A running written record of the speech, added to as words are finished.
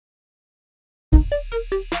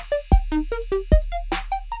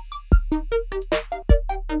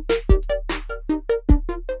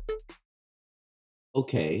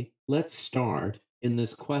Okay, let's start. In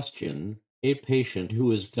this question, a patient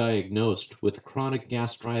who is diagnosed with chronic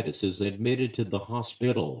gastritis is admitted to the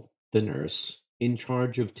hospital. The nurse, in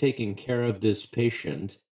charge of taking care of this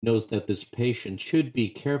patient, knows that this patient should be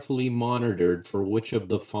carefully monitored for which of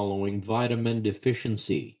the following vitamin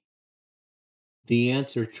deficiency. The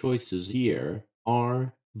answer choices here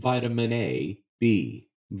are vitamin A, B,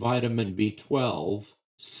 vitamin B12,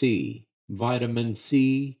 C, vitamin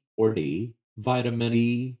C, or D, vitamin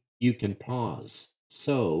E. You can pause,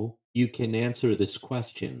 so you can answer this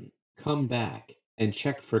question. Come back and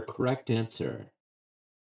check for correct answer.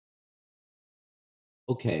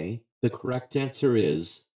 Okay, the correct answer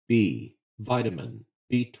is B, vitamin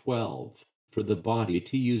B12. For the body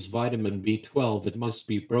to use vitamin B12, it must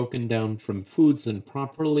be broken down from foods and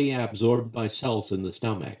properly absorbed by cells in the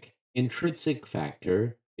stomach. Intrinsic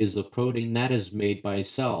factor is a protein that is made by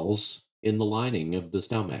cells in the lining of the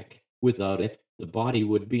stomach. Without it, the body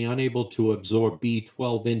would be unable to absorb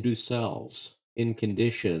B12 into cells. In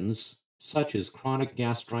conditions such as chronic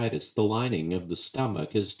gastritis, the lining of the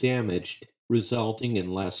stomach is damaged, resulting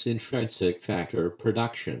in less intrinsic factor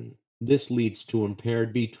production. This leads to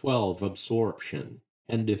impaired B12 absorption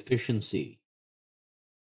and deficiency.